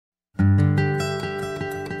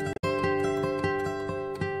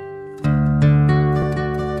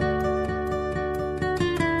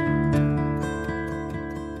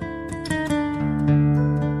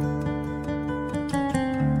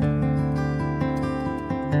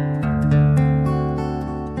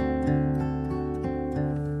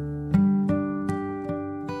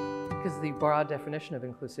broad definition of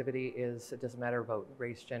inclusivity is it doesn't matter about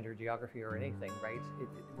race, gender, geography, or anything, right?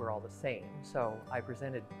 We're all the same. So I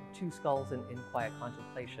presented two skulls in quiet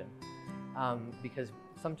contemplation because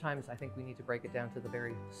sometimes I think we need to break it down to the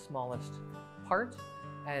very smallest part,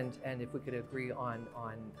 and if we could agree on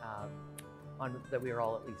that we are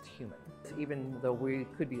all at least human. Even though we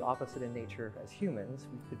could be opposite in nature as humans,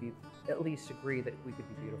 we could be at least agree that we could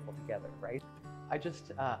be beautiful together, right?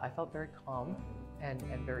 I felt very calm and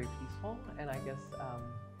very peaceful, and I guess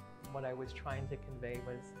what I was trying to convey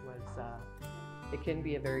was it can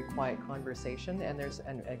be a very quiet conversation, and there's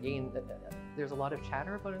a lot of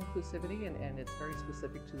chatter about inclusivity, and it's very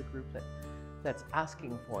specific to the group that's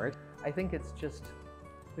asking for it. I think it's just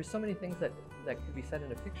there's so many things that could be said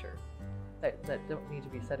in a picture that don't need to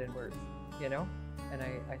be said in words, you know? And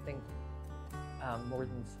I think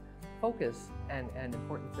Morden's focus and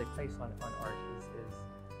importance they place on art is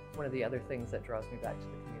one of the other things that draws me back to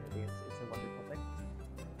the community. It's a wonderful thing.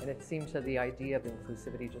 And it seemed to the idea of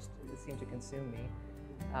inclusivity it seemed to consume me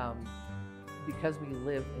because we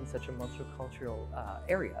live in such a multicultural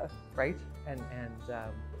area, right? And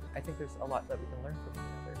I think there's a lot that we can learn from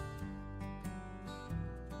each other.